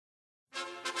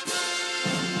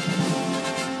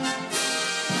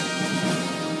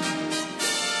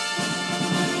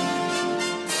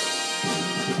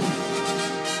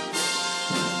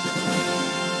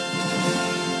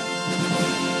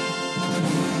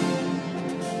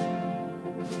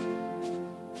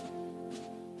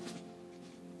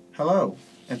Hello,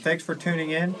 and thanks for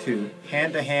tuning in to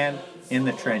Hand in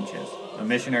the Trenches, a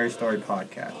missionary story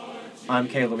podcast. I'm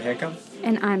Caleb Hickam.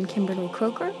 And I'm Kimberly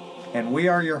Croker. And we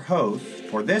are your hosts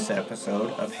for this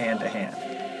episode of Hand to Hand.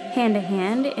 Hand to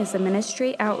Hand is a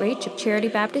ministry outreach of Charity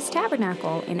Baptist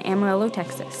Tabernacle in Amarillo,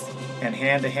 Texas. And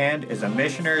Hand is a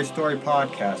missionary story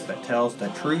podcast that tells the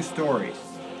true stories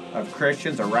of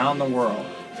Christians around the world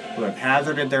who have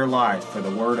hazarded their lives for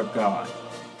the Word of God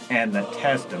and the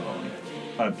testimony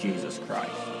of Jesus Christ.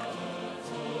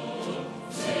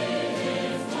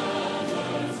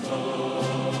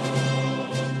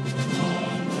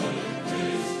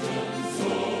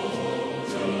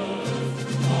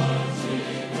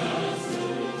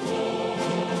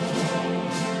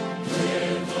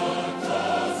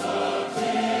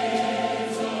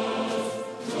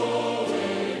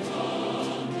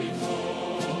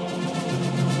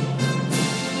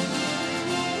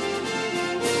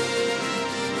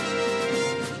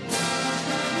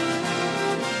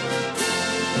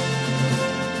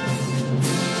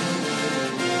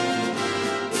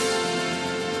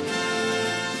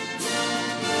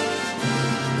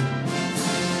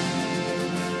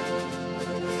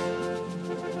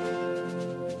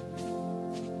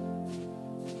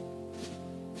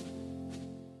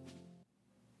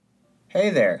 Hey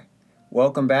there.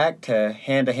 Welcome back to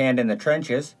Hand in the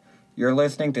Trenches. You're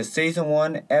listening to Season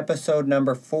 1, Episode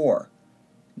number 4.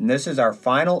 And this is our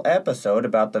final episode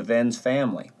about the Venz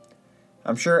family.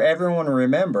 I'm sure everyone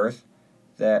remembers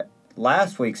that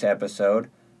last week's episode,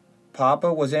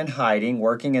 Papa was in hiding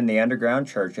working in the underground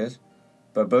churches,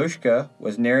 Babushka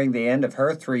was nearing the end of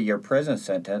her 3-year prison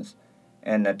sentence,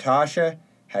 and Natasha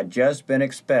had just been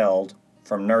expelled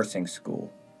from nursing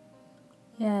school.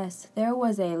 Yes, there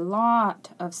was a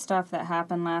lot of stuff that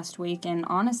happened last week, and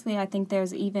honestly, I think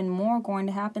there's even more going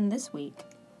to happen this week.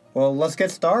 Well, let's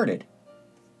get started.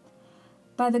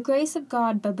 By the grace of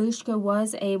God, Babushka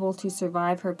was able to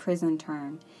survive her prison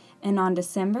term, and on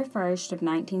December 1st of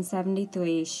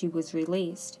 1973, she was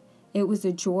released. It was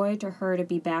a joy to her to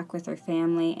be back with her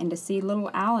family and to see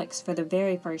little Alex for the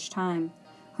very first time.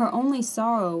 Her only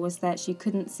sorrow was that she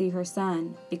couldn't see her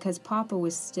son, because Papa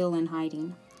was still in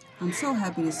hiding. I'm so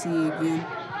happy to see you again.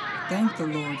 Thank the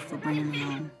Lord for bringing me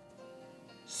home.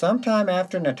 Sometime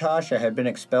after Natasha had been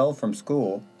expelled from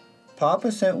school,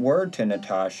 Papa sent word to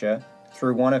Natasha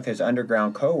through one of his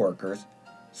underground co-workers,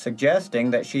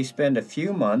 suggesting that she spend a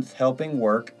few months helping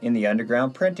work in the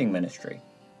underground printing ministry,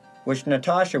 which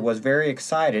Natasha was very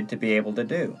excited to be able to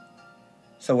do.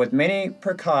 So with many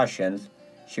precautions,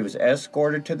 she was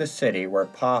escorted to the city where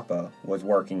Papa was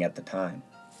working at the time.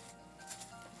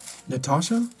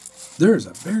 Natasha, there is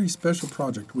a very special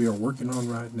project we are working on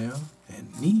right now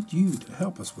and need you to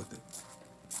help us with it.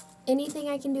 Anything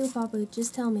I can do, Papa,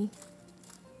 just tell me.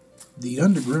 The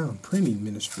Underground Printing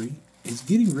Ministry is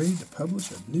getting ready to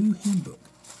publish a new hymn book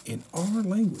in our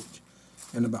language,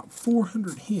 and about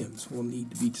 400 hymns will need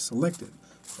to be selected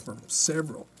from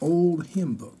several old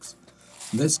hymn books.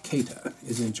 Miss Keita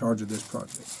is in charge of this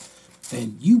project,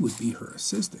 and you would be her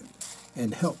assistant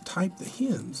and help type the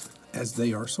hymns as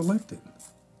they are selected.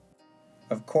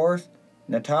 Of course,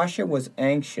 Natasha was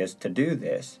anxious to do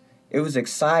this. It was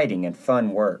exciting and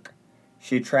fun work.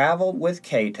 She traveled with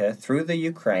Keita through the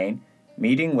Ukraine,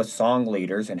 meeting with song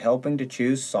leaders and helping to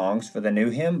choose songs for the new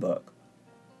hymn book,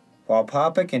 while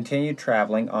Papa continued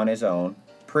traveling on his own,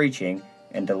 preaching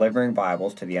and delivering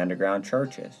Bibles to the underground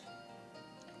churches.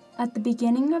 At the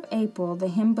beginning of April, the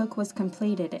hymn book was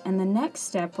completed, and the next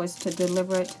step was to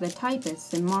deliver it to the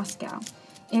typists in Moscow.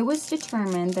 It was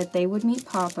determined that they would meet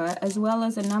Papa as well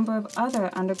as a number of other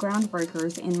underground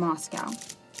workers in Moscow.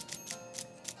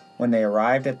 When they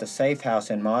arrived at the safe house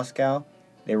in Moscow,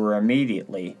 they were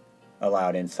immediately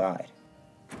allowed inside.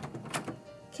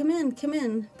 Come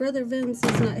in. Brother Venz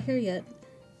is not here yet.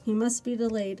 He must be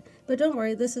delayed. But don't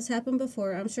worry, this has happened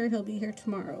before. I'm sure he'll be here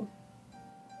tomorrow.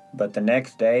 But the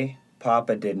next day,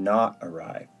 Papa did not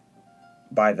arrive.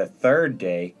 By the third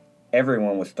day,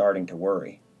 everyone was starting to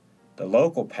worry. The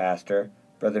local pastor,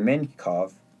 Brother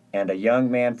Minkov, and a young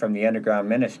man from the underground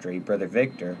ministry, Brother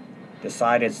Victor,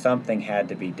 decided something had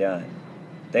to be done.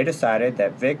 They decided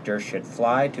that Victor should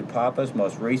fly to Papa's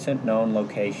most recent known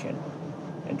location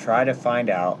and try to find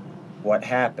out what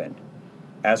happened.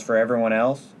 As for everyone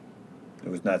else,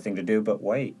 there was nothing to do but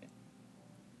wait.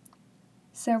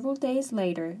 Several days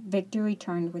later, Victor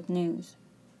returned with news.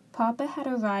 Papa had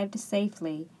arrived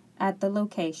safely at the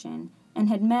location and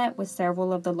had met with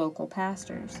several of the local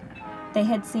pastors. They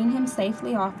had seen him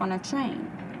safely off on a train.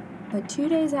 But 2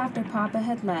 days after Papa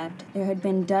had left, there had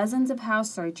been dozens of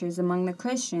house searches among the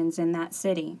Christians in that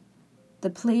city. The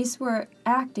police were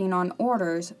acting on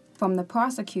orders from the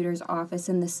prosecutor's office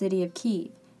in the city of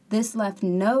Kiev. This left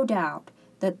no doubt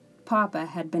that Papa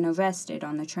had been arrested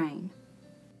on the train.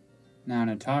 Now,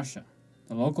 Natasha,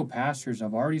 the local pastors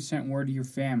have already sent word to your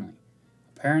family.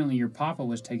 Apparently, your papa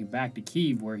was taken back to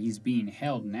Kiev, where he's being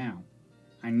held now.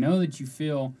 I know that you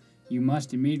feel you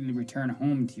must immediately return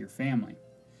home to your family,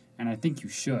 and I think you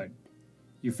should.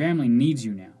 Your family needs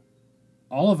you now.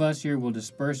 All of us here will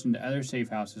disperse into other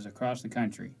safe houses across the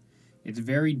country. It's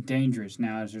very dangerous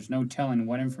now, as there's no telling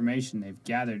what information they've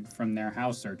gathered from their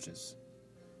house searches.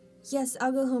 Yes,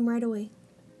 I'll go home right away.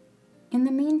 In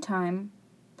the meantime,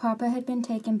 Papa had been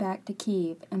taken back to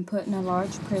Kiev and put in a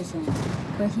large prison,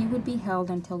 where he would be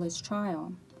held until his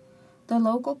trial. The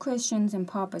local Christians in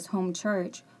Papa's home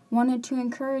church wanted to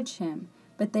encourage him,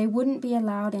 but they wouldn't be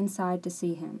allowed inside to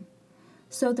see him.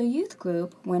 So the youth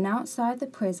group went outside the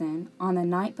prison on the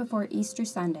night before Easter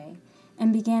Sunday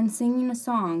and began singing a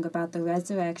song about the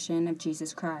resurrection of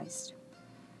Jesus Christ.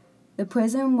 The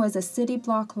prison was a city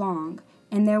block long,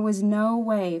 and there was no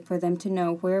way for them to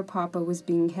know where Papa was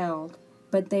being held,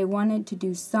 but they wanted to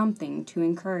do something to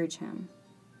encourage him.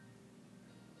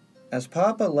 As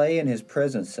Papa lay in his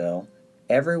prison cell,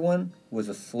 everyone was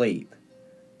asleep.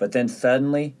 But then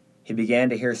suddenly, he began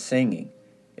to hear singing.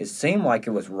 It seemed like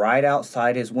it was right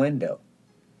outside his window.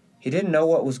 He didn't know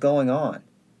what was going on,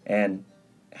 and,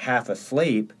 half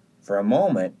asleep, for a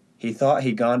moment, he thought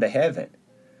he'd gone to heaven.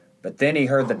 But then he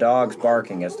heard the dogs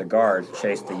barking as the guards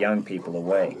chased the young people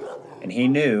away, and he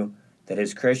knew that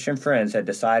his Christian friends had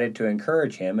decided to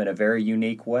encourage him in a very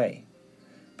unique way.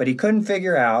 But he couldn't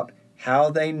figure out how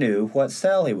they knew what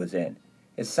cell he was in.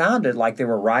 It sounded like they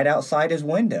were right outside his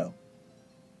window.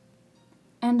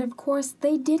 And of course,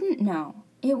 they didn't know.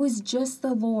 It was just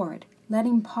the Lord,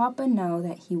 letting Papa know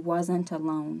that he wasn't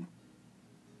alone.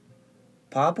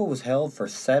 Papa was held for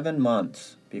 7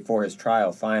 months before his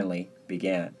trial finally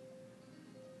began.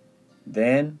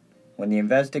 Then, when the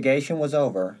investigation was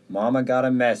over, Mama got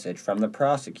a message from the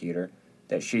prosecutor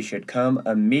that she should come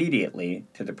immediately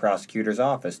to the prosecutor's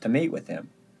office to meet with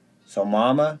him. So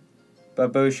Mama,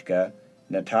 Babushka,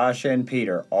 Natasha, and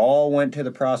Peter all went to the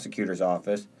prosecutor's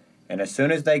office, and as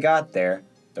soon as they got there,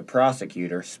 the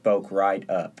prosecutor spoke right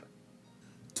up.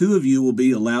 2 of you will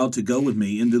be allowed to go with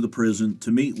me into the prison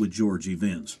to meet with Georgie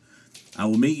Vince. I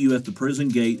will meet you at the prison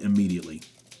gate immediately.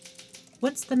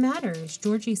 What's the matter? Is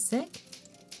Georgie sick?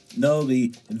 No,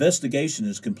 the investigation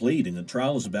is complete and the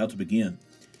trial is about to begin.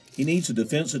 He needs a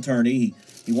defense attorney.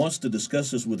 He wants to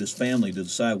discuss this with his family to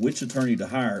decide which attorney to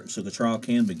hire so the trial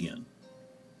can begin.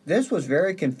 This was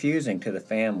very confusing to the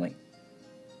family.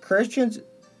 Christians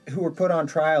who were put on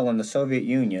trial in the Soviet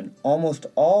Union almost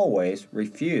always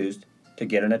refused to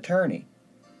get an attorney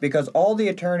because all the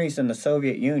attorneys in the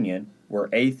Soviet Union were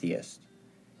atheists,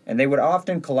 and they would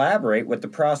often collaborate with the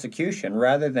prosecution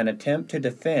rather than attempt to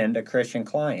defend a Christian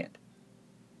client.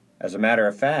 As a matter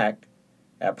of fact,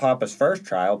 at Papa's first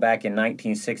trial back in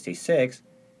 1966,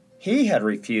 he had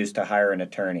refused to hire an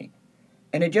attorney,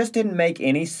 and it just didn't make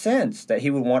any sense that he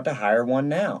would want to hire one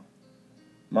now.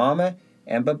 Mama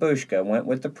and Babushka went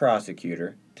with the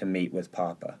prosecutor to meet with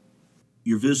Papa.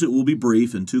 Your visit will be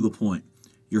brief and to the point.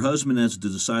 Your husband has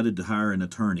decided to hire an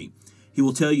attorney. He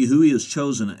will tell you who he has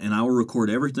chosen, and I will record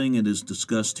everything that is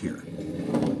discussed here.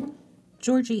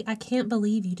 Georgie, I can't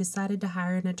believe you decided to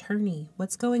hire an attorney.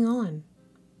 What's going on?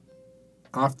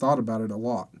 I've thought about it a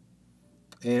lot,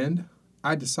 and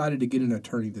I decided to get an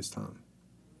attorney this time.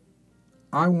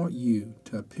 I want you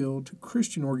to appeal to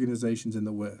Christian organizations in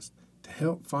the West to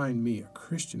help find me a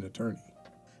Christian attorney.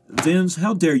 Vince,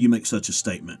 how dare you make such a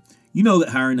statement? You know that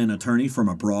hiring an attorney from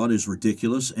abroad is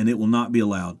ridiculous, and it will not be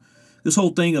allowed. This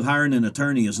whole thing of hiring an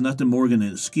attorney is nothing more than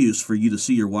an excuse for you to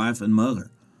see your wife and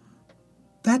mother.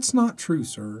 That's not true,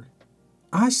 sir.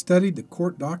 I studied the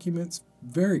court documents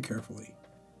very carefully.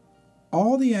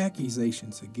 All the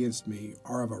accusations against me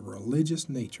are of a religious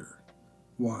nature.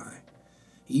 Why,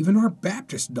 even our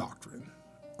Baptist doctrine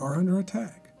are under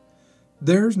attack.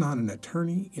 There's not an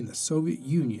attorney in the Soviet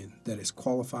Union that is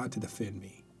qualified to defend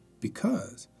me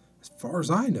because, as far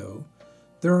as I know,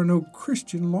 there are no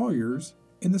Christian lawyers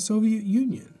in the Soviet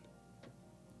Union.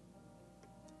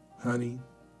 Honey,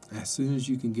 as soon as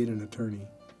you can get an attorney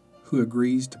who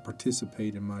agrees to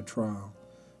participate in my trial,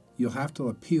 you'll have to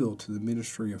appeal to the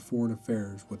Ministry of Foreign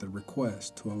Affairs with a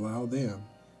request to allow them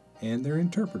and their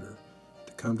interpreter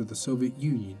to come to the Soviet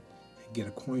Union and get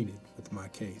acquainted with my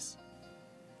case.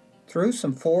 Through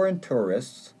some foreign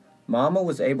tourists, Mama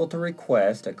was able to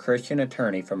request a Christian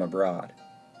attorney from abroad.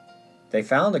 They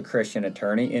found a Christian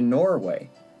attorney in Norway,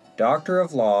 Doctor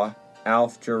of Law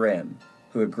Alf Jerem,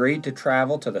 who agreed to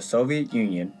travel to the Soviet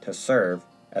Union to serve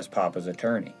as Papa's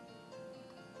attorney.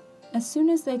 As soon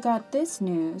as they got this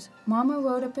news, Mama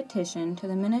wrote a petition to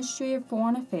the Ministry of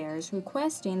Foreign Affairs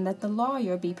requesting that the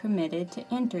lawyer be permitted to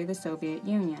enter the Soviet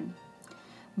Union.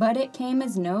 But it came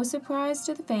as no surprise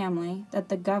to the family that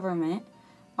the government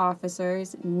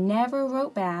officers never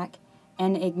wrote back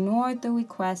and ignored the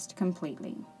request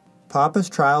completely. Papa's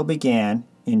trial began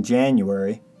in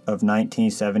January of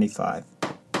 1975.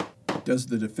 Does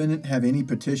the defendant have any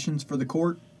petitions for the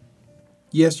court?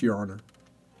 Yes, Your Honor.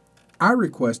 I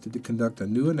requested to conduct a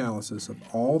new analysis of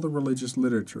all the religious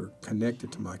literature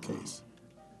connected to my case,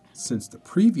 since the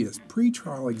previous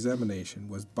pretrial examination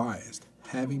was biased,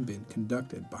 having been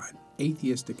conducted by an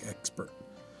atheistic expert.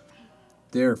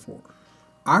 Therefore,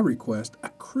 I request a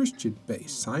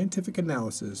Christian-based scientific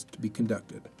analysis to be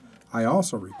conducted. I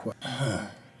also request...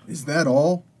 Is that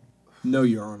all? No,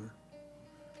 Your Honor.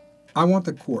 I want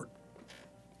the court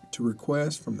to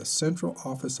request from the Central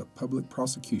Office of Public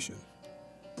Prosecution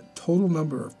the total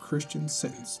number of Christians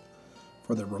sentenced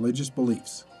for their religious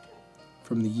beliefs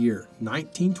from the year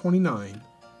 1929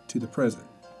 to the present,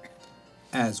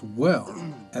 as well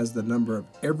as the number of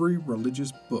every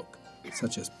religious book,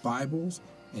 such as Bibles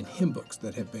and hymn books,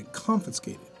 that have been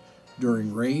confiscated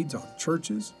during raids on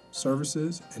churches,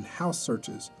 services, and house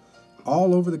searches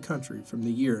all over the country from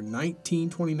the year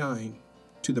 1929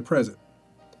 to the present.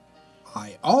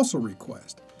 I also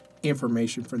request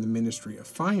information from the Ministry of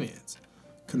Finance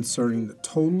concerning the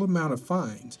total amount of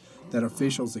fines that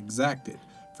officials exacted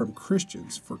from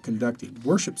Christians for conducting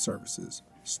worship services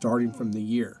starting from the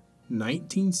year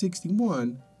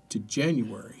 1961 to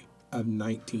January of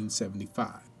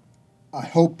 1975. I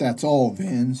hope that's all,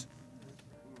 Vins.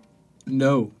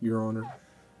 No, Your Honor,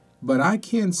 but I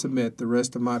can submit the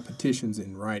rest of my petitions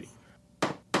in writing.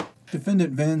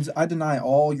 Defendant Vins, I deny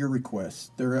all your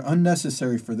requests. They're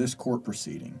unnecessary for this court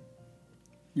proceeding.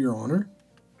 Your Honor,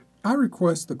 I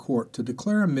request the court to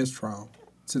declare a mistrial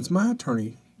since my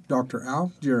attorney, Dr.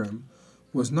 Alf Jerem,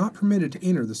 was not permitted to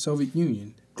enter the Soviet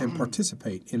Union and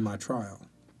participate in my trial.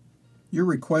 Your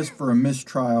request for a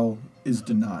mistrial is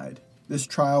denied. This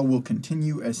trial will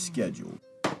continue as scheduled.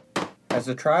 As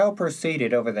the trial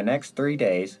proceeded over the next 3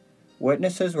 days,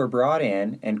 witnesses were brought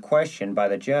in and questioned by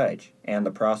the judge and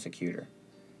the prosecutor.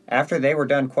 After they were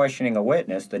done questioning a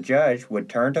witness, the judge would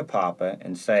turn to Papa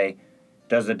and say,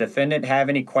 "Does the defendant have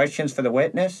any questions for the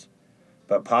witness?"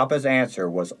 But Papa's answer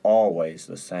was always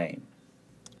the same.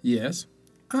 Yes,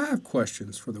 I have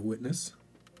questions for the witness,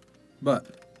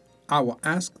 but I will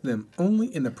ask them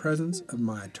only in the presence of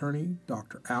my attorney,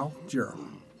 Dr. Alf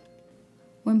Jerem.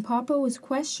 When Papa was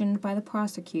questioned by the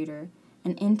prosecutor,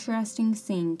 an interesting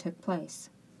scene took place.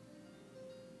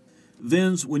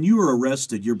 Vins, when you were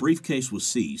arrested, your briefcase was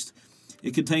seized.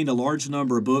 It contained a large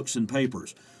number of books and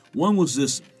papers. One was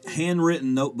this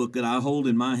handwritten notebook that I hold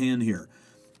in my hand here.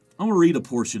 I'm going to read a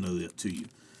portion of it to you.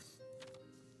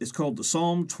 It's called the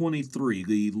Psalm 23.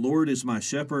 The Lord is my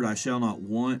shepherd, I shall not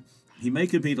want. He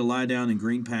maketh me to lie down in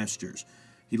green pastures.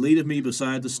 He leadeth me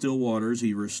beside the still waters.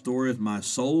 He restoreth my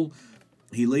soul.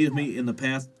 He leadeth me in the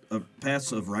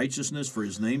paths of righteousness for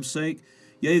his name's sake.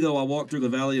 Yea, though I walk through the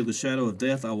valley of the shadow of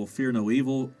death, I will fear no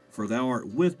evil, for thou art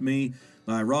with me.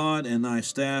 Thy rod and thy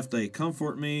staff, they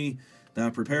comfort me.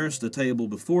 Thou preparest the table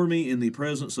before me in the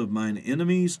presence of mine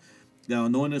enemies. Thou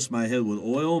anointest my head with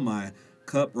oil, my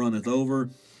cup runneth over.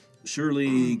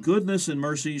 Surely goodness and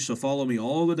mercy shall follow me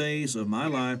all the days of my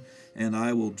life, and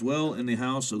I will dwell in the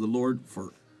house of the Lord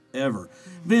forever.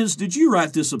 Vince, did you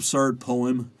write this absurd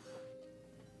poem?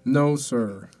 No,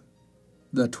 sir.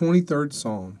 The 23rd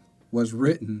Psalm was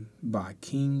written by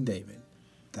King David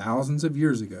thousands of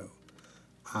years ago.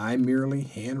 I merely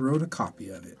hand-wrote a copy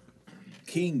of it.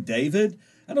 King David?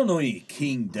 I don't know any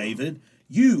King David.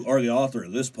 You are the author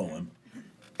of this poem.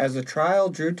 As the trial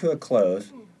drew to a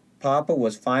close, Papa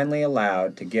was finally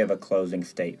allowed to give a closing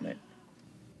statement.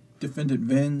 Defendant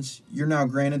Vins, you're now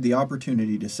granted the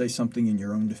opportunity to say something in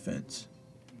your own defense.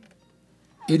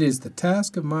 It is the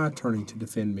task of my attorney to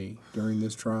defend me during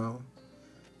this trial.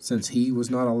 Since he was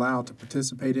not allowed to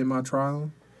participate in my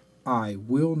trial, I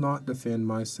will not defend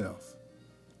myself.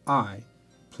 I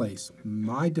place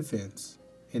my defense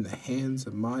in the hands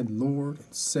of my Lord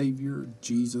and Savior,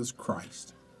 Jesus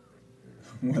Christ.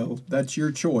 Well, that's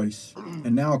your choice.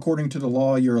 And now, according to the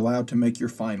law, you're allowed to make your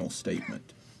final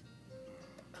statement.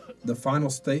 The final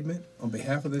statement on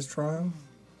behalf of this trial?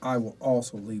 I will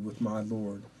also leave with my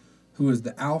Lord, who is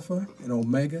the Alpha and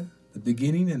Omega, the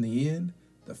beginning and the end,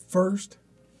 the first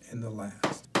and the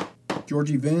last.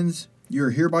 Georgie Venz, you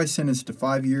are hereby sentenced to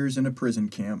 5 years in a prison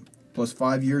camp, plus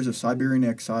 5 years of Siberian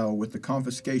exile with the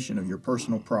confiscation of your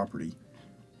personal property.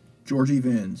 Georgie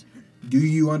Venz, do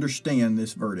you understand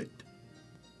this verdict?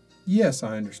 Yes,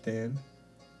 I understand.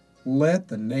 Let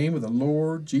the name of the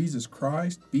Lord Jesus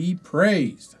Christ be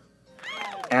praised.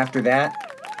 After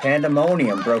that,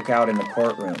 pandemonium broke out in the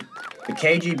courtroom. The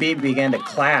KGB began to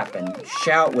clap and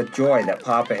shout with joy that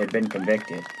Papa had been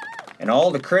convicted. And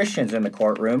all the Christians in the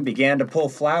courtroom began to pull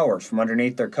flowers from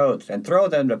underneath their coats and throw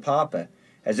them to Papa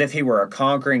as if he were a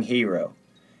conquering hero.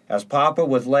 As Papa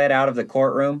was led out of the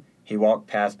courtroom, he walked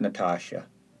past Natasha.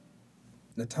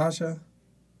 Natasha,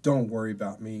 don't worry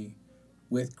about me.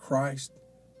 With Christ,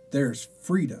 there's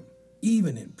freedom,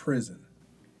 even in prison.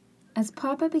 As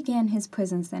Papa began his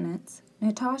prison sentence,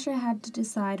 Natasha had to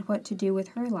decide what to do with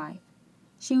her life.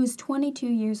 She was 22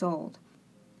 years old.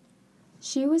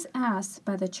 She was asked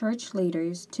by the church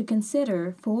leaders to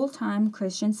consider full-time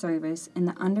Christian service in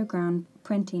the underground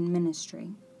printing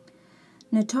ministry.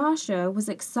 Natasha was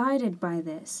excited by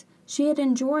this. She had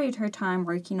enjoyed her time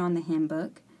working on the hymn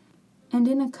book, and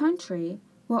in a country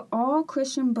where all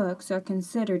Christian books are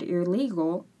considered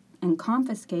illegal and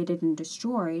confiscated and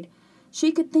destroyed,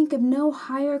 she could think of no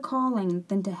higher calling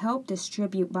than to help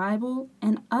distribute Bible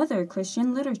and other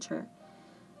Christian literature.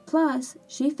 Plus,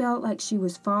 she felt like she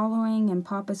was following in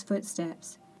Papa's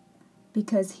footsteps,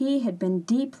 because he had been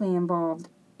deeply involved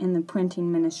in the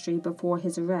printing ministry before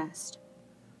his arrest.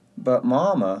 But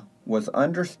Mama was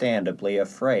understandably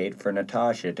afraid for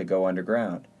Natasha to go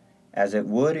underground, as it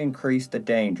would increase the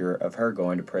danger of her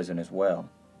going to prison as well.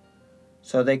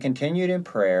 So they continued in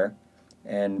prayer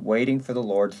and waiting for the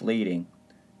Lord's leading.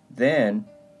 Then,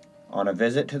 on a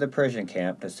visit to the prison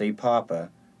camp to see Papa,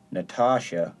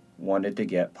 Natasha wanted to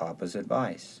get Papa's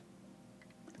advice.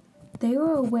 They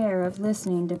were aware of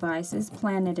listening devices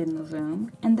planted in the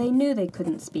room, and they knew they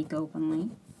couldn't speak openly.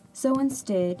 So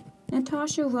instead,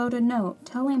 Natasha wrote a note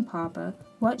telling Papa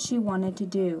what she wanted to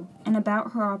do and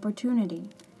about her opportunity.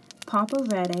 Papa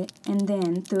read it and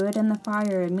then threw it in the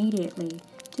fire immediately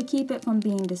to keep it from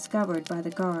being discovered by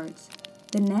the guards.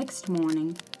 The next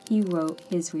morning, he wrote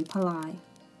his reply.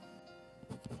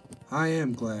 I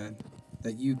am glad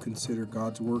that you consider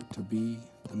God's work to be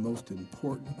the most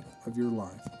important of your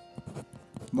life.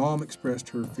 Mom expressed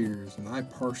her fears, and I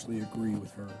partially agree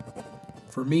with her.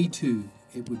 For me, too,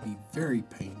 it would be very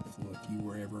painful if you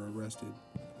were ever arrested.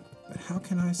 But how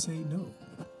can I say no?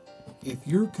 If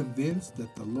you're convinced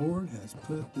that the Lord has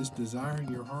put this desire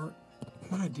in your heart,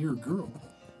 my dear girl,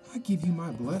 I give you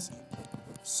my blessing.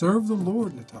 Serve the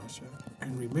Lord, Natasha,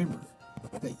 and remember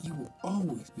that you will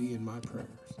always be in my prayers.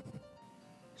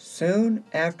 Soon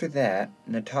after that,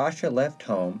 Natasha left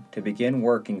home to begin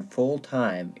working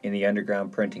full-time in the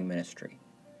underground printing ministry,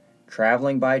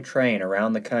 traveling by train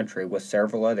around the country with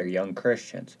several other young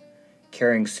Christians,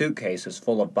 carrying suitcases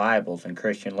full of Bibles and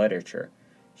Christian literature.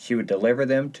 She would deliver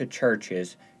them to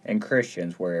churches and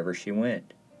Christians wherever she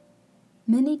went.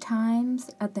 Many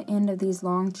times at the end of these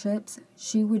long trips,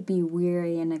 she would be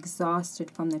weary and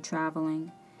exhausted from the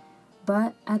traveling.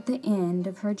 But at the end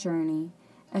of her journey,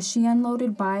 as she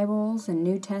unloaded Bibles and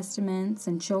New Testaments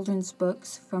and children's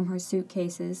books from her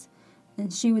suitcases,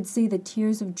 and she would see the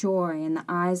tears of joy in the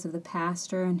eyes of the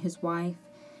pastor and his wife,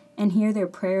 and hear their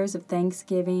prayers of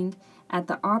thanksgiving at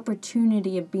the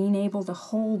opportunity of being able to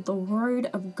hold the Word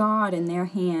of God in their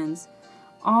hands,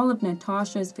 all of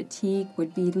Natasha's fatigue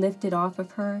would be lifted off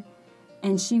of her,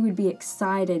 and she would be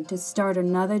excited to start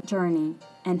another journey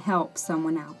and help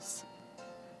someone else.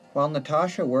 While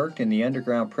Natasha worked in the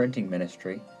underground printing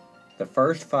ministry, the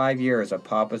first 5 years of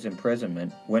Papa's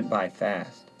imprisonment went by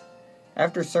fast.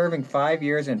 After serving 5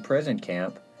 years in prison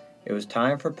camp, it was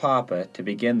time for Papa to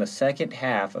begin the second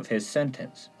half of his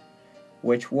sentence,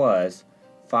 which was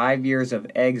 5 years of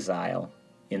exile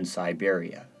in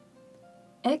Siberia.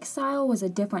 Exile was a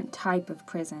different type of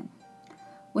prison,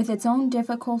 with its own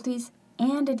difficulties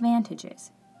and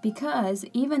advantages, because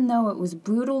even though it was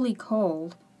brutally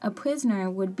cold, a prisoner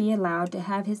would be allowed to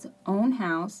have his own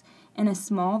house in a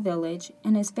small village,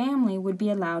 and his family would be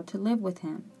allowed to live with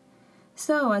him.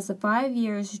 So, as the 5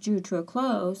 years drew to a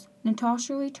close,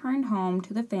 Natasha returned home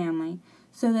to the family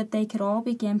so that they could all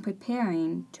begin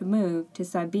preparing to move to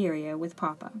Siberia with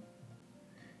Papa.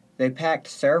 They packed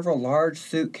several large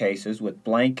suitcases with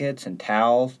blankets and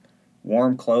towels,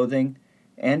 warm clothing,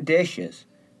 and dishes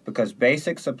because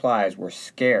basic supplies were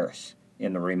scarce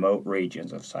in the remote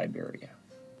regions of Siberia.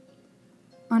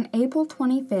 On April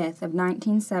 25th of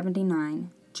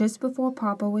 1979, Just before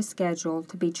Papa was scheduled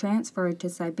to be transferred to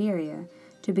Siberia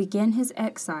to begin his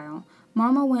exile,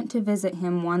 Mama went to visit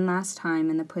him one last time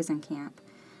in the prison camp.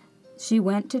 She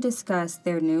went to discuss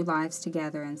their new lives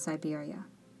together in Siberia.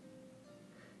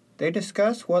 They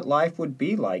discussed what life would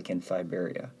be like in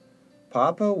Siberia.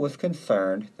 Papa was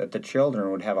concerned that the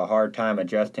children would have a hard time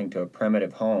adjusting to a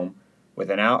primitive home with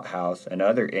an outhouse and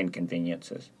other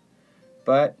inconveniences.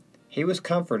 But he was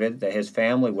comforted that his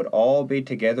family would all be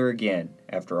together again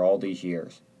after all these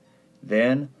years.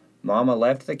 Then Mama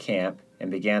left the camp and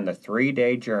began the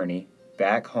 3-day journey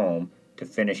back home to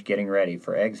finish getting ready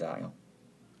for exile.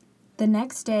 The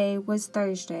next day was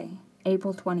Thursday,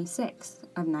 April 26th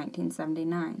of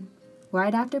 1979.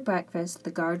 Right after breakfast,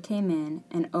 the guard came in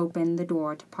and opened the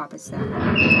door to Papa's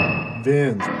cell.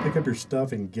 Vince, pick up your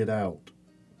stuff and get out.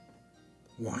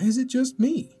 Why is it just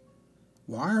me?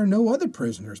 Why are no other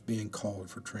prisoners being called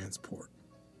for transport?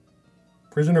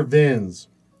 Prisoner Vince,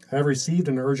 I have received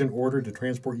an urgent order to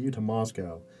transport you to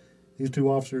Moscow. These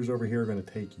 2 officers over here are going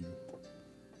to take you.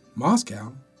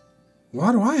 Moscow?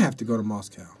 Why do I have to go to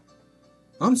Moscow?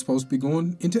 I'm supposed to be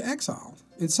going into exile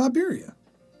in Siberia.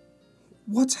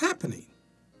 What's happening?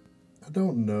 I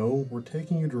don't know. We're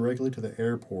taking you directly to the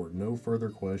airport. No further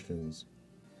questions.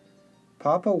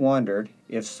 Papa wondered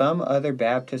if some other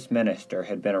Baptist minister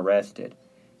had been arrested,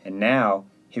 and now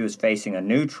he was facing a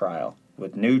new trial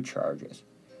with new charges.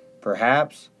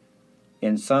 Perhaps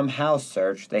in some house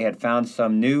search they had found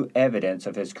some new evidence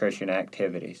of his Christian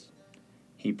activities.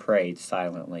 He prayed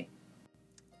silently.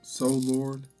 So,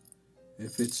 Lord,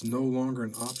 if it's no longer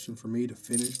an option for me to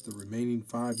finish the remaining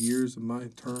 5 years of my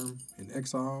term in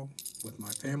exile with my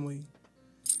family,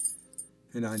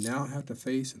 and I now have to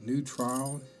face a new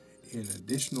trial and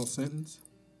additional sentence,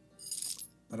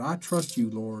 but I trust you,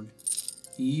 Lord,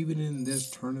 even in this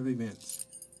turn of events.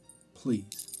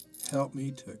 Please help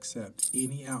me to accept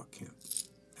any outcome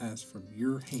as from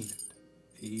your hand.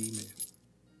 Amen.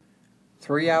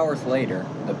 3 hours later,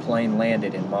 the plane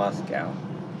landed in Moscow.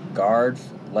 Guards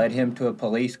led him to a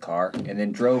police car and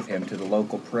then drove him to the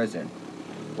local prison,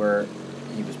 where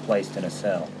he was placed in a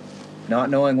cell. Not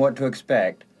knowing what to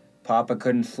expect, Papa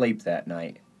couldn't sleep that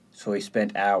night, so he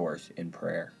spent hours in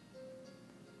prayer.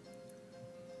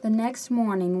 The next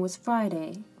morning was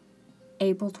Friday,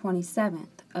 April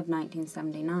 27th of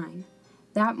 1979.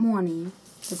 That morning,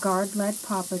 the guard led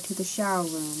Papa to the shower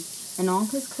room, and all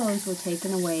his clothes were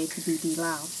taken away to be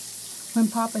deloused. When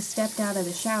Papa stepped out of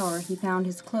the shower, he found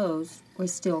his clothes were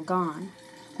still gone.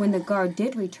 When the guard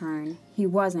did return, he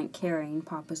wasn't carrying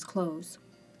Papa's clothes.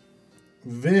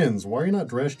 Vince, why are you not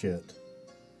dressed yet?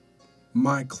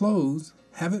 My clothes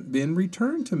haven't been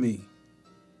returned to me.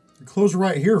 Your clothes are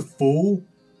right here, fool.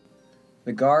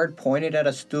 The guard pointed at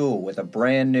a stool with a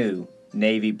brand new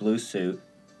navy blue suit,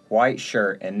 white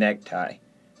shirt and necktie,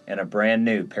 and a brand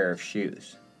new pair of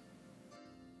shoes.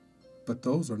 But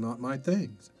those are not my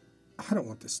things. I don't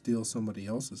want to steal somebody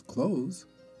else's clothes.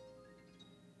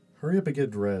 Hurry up and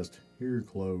get dressed. Here are your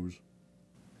clothes.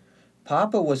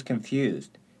 Papa was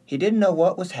confused. He didn't know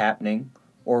what was happening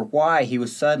or why he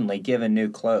was suddenly given new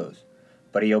clothes,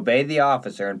 but he obeyed the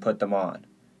officer and put them on.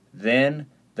 Then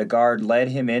the guard led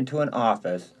him into an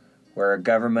office where a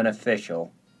government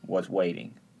official was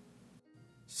waiting.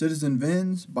 Citizen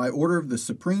Vince, by order of the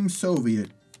Supreme Soviet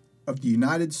of the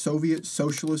United Soviet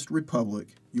Socialist Republic,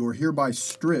 you are hereby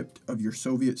stripped of your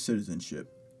Soviet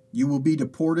citizenship. You will be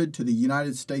deported to the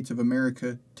United States of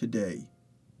America today.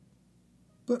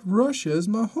 But Russia is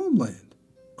my homeland.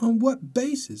 On what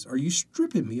basis are you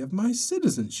stripping me of my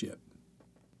citizenship?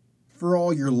 For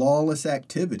all your lawless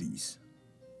activities.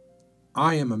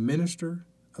 I am a minister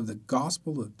of the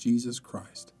gospel of Jesus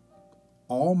Christ.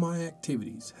 All my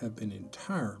activities have been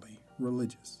entirely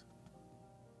religious.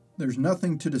 There's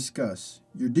nothing to discuss.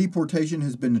 Your deportation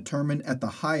has been determined at the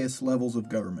highest levels of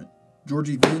government.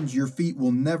 Georgy Vince, your feet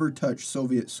will never touch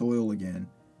Soviet soil again.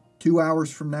 2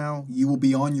 hours from now, you will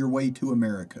be on your way to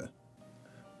America.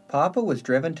 Papa was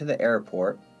driven to the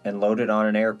airport and loaded on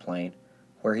an airplane,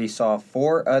 where he saw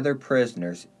 4 other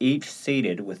prisoners, each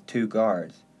seated with 2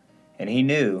 guards, and he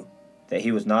knew that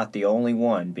he was not the only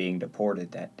one being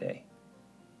deported that day.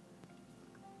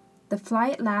 The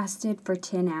flight lasted for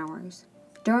 10 hours.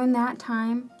 During that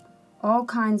time, all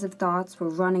kinds of thoughts were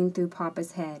running through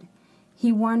Papa's head.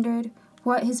 He wondered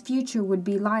what his future would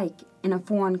be like in a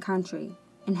foreign country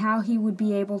and how he would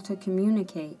be able to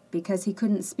communicate because he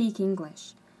couldn't speak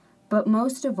English. But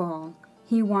most of all,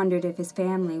 he wondered if his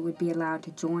family would be allowed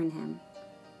to join him.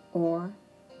 Or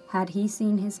had he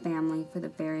seen his family for the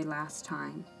very last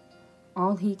time?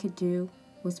 All he could do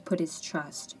was put his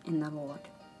trust in the Lord.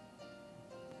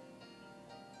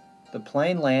 the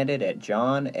plane landed at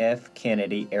John F.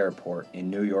 Kennedy Airport in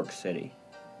New York City.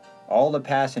 All the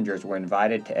passengers were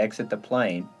invited to exit the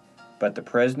plane, but the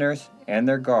prisoners and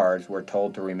their guards were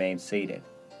told to remain seated.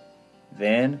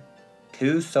 Then,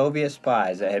 2 Soviet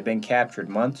spies that had been captured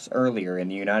months earlier in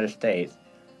the United States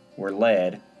were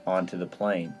led onto the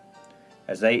plane.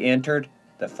 As they entered,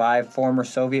 the 5 former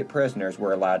Soviet prisoners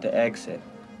were allowed to exit.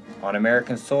 On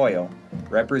American soil,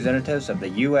 representatives of the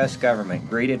U.S. government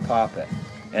greeted Papa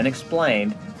and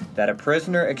explained that a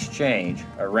prisoner exchange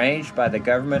arranged by the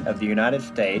government of the United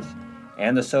States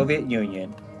and the Soviet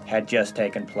Union had just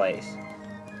taken place.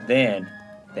 Then,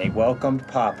 they welcomed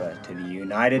Papa to the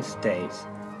United States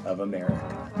of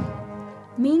America.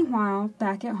 Meanwhile,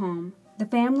 back at home, the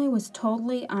family was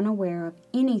totally unaware of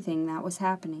anything that was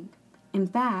happening. In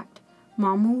fact,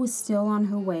 Mama was still on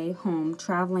her way home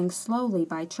traveling slowly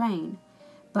by train,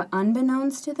 but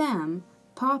unbeknownst to them,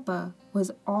 Papa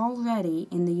was already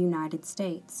in the United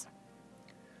States.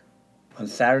 On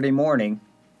Saturday morning,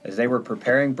 as they were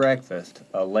preparing breakfast,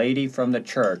 a lady from the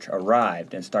church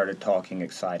arrived and started talking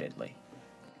excitedly.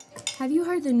 Have you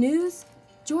heard the news?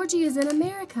 Georgie is in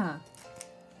America.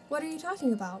 What are you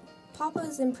talking about? Papa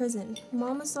is in prison.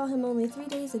 Mama saw him only 3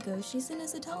 days ago. She sent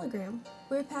us a telegram.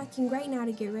 We're packing right now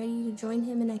to get ready to join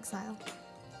him in exile.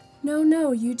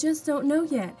 No, you just don't know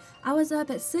yet. I was up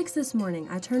at 6 this morning.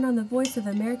 I turned on the Voice of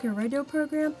America radio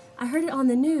program. I heard it on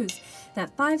the news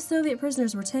that 5 Soviet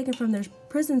prisoners were taken from their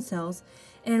prison cells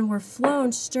and were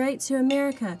flown straight to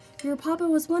America. Your Papa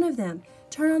was one of them.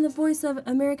 Turn on the Voice of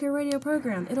America radio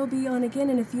program. It'll be on again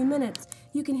in a few minutes.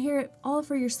 You can hear it all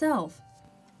for yourself.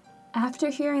 After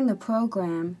hearing the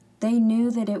program, they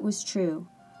knew that it was true.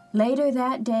 Later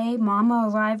that day, Mama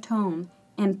arrived home,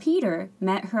 and Peter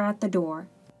met her at the door.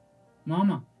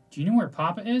 Mama, do you know where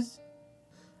Papa is?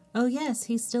 Oh, yes,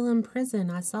 he's still in prison.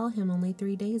 I saw him only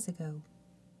 3 days ago.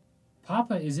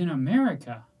 Papa is in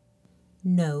America.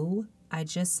 No, I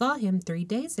just saw him 3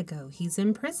 days ago. He's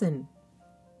in prison.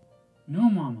 No,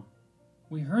 Mama.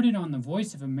 We heard it on the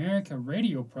Voice of America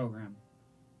radio program.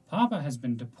 Papa has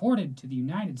been deported to the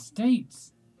United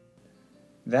States.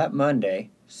 That Monday,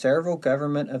 several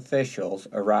government officials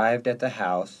arrived at the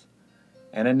house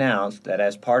and announced that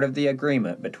as part of the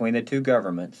agreement between the 2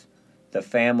 governments, the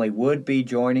family would be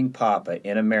joining Papa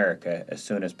in America as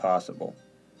soon as possible.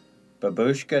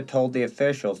 Babushka told the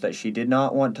officials that she did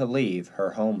not want to leave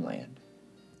her homeland.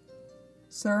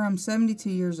 Sir, I'm 72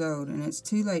 years old, and it's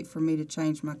too late for me to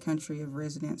change my country of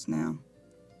residence now.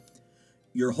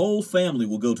 Your whole family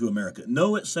will go to America,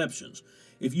 no exceptions.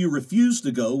 If you refuse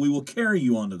to go, we will carry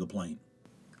you onto the plane.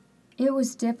 It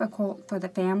was difficult for the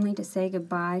family to say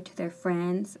goodbye to their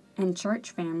friends and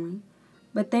church family,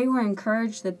 but they were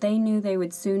encouraged that they knew they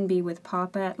would soon be with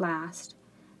Papa at last.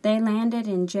 They landed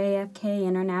in JFK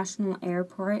International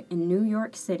Airport in New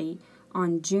York City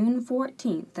on June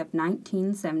 14th of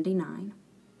 1979.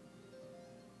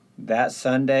 That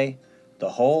Sunday,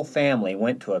 the whole family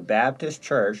went to a Baptist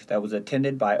church that was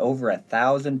attended by over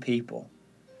 1,000 people.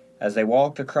 As they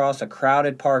walked across a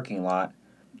crowded parking lot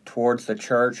towards the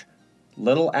church,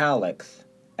 little Alex,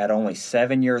 at only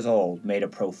 7 years old, made a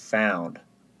profound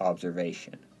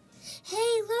observation.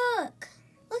 Hey, look!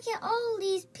 Look at all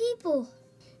these people!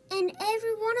 And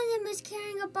every one of them is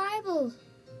carrying a Bible.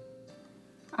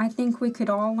 I think we could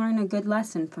all learn a good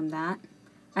lesson from that.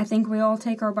 I think we all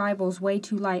take our Bibles way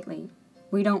too lightly.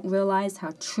 We don't realize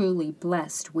how truly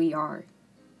blessed we are.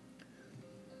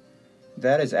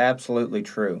 That is absolutely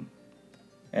true.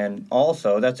 And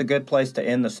also, that's a good place to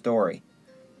end the story.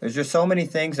 There's just so many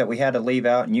things that we had to leave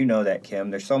out, and you know that, Kim.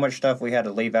 There's so much stuff we had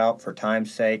to leave out for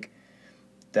time's sake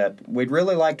that we'd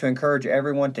really like to encourage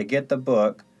everyone to get the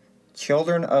book,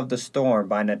 Children of the Storm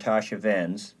by Natasha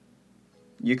Venz.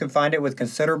 You can find it with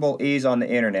considerable ease on the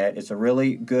internet. It's a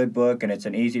really good book, and it's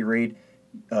an easy read.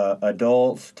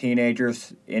 Adults,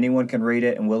 teenagers, anyone can read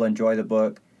it and will enjoy the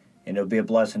book, and it'll be a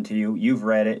blessing to you. You've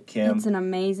read it, Kim. It's an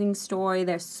amazing story.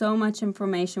 There's so much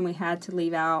information we had to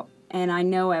leave out, and I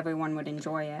know everyone would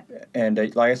enjoy it. And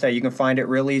like I said, you can find it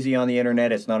real easy on the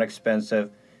internet. It's not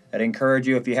expensive. I'd encourage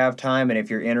you, if you have time and if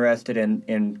you're interested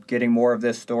in getting more of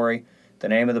this story, the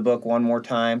name of the book one more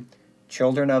time,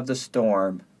 Children of the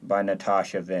Storm by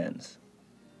Natasha Venz.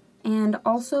 And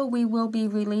also, we will be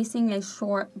releasing a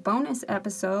short bonus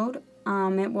episode.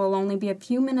 It will only be a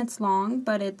few minutes long,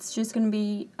 but it's just going to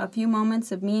be a few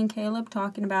moments of me and Caleb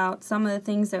talking about some of the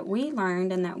things that we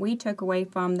learned and that we took away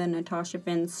from the Natasha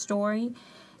Venz story,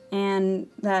 and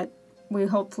that we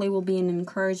hopefully will be an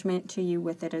encouragement to you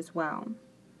with it as well.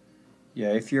 Yeah,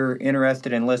 if you're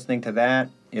interested in listening to that,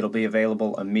 it'll be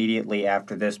available immediately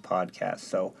after this podcast,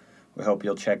 so we hope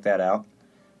you'll check that out.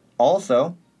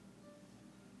 Also,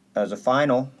 as a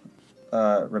final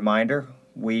reminder,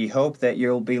 we hope that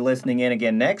you'll be listening in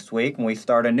again next week when we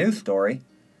start a new story.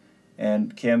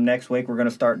 And Kim, next week we're going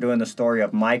to start doing the story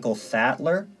of Michael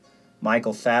Sattler.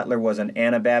 Michael Sattler was an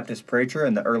Anabaptist preacher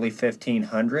in the early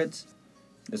 1500s.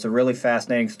 It's a really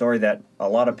fascinating story that a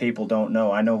lot of people don't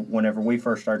know. I know whenever we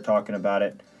first started talking about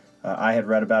it, I had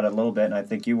read about it a little bit, and I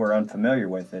think you were unfamiliar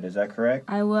with it. Is that correct?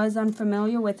 I was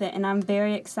unfamiliar with it, and I'm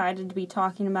very excited to be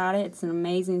talking about it. It's an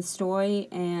amazing story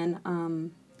and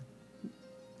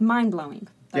mind-blowing.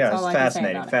 That's all I can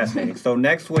say about it. Fascinating. So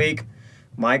next week,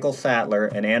 Michael Sattler,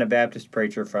 an Anabaptist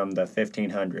preacher from the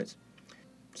 1500s.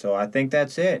 So I think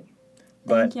that's it.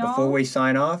 But before we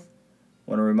sign off,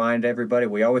 I want to remind everybody,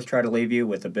 we always try to leave you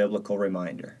with a biblical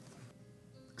reminder.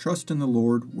 Trust in the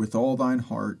Lord with all thine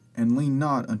heart, and lean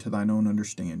not unto thine own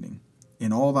understanding.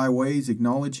 In all thy ways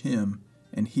acknowledge him,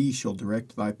 and he shall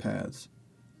direct thy paths.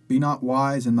 Be not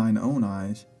wise in thine own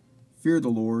eyes. Fear the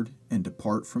Lord, and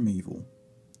depart from evil.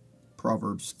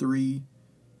 Proverbs 3,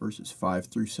 verses 5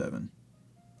 through 7.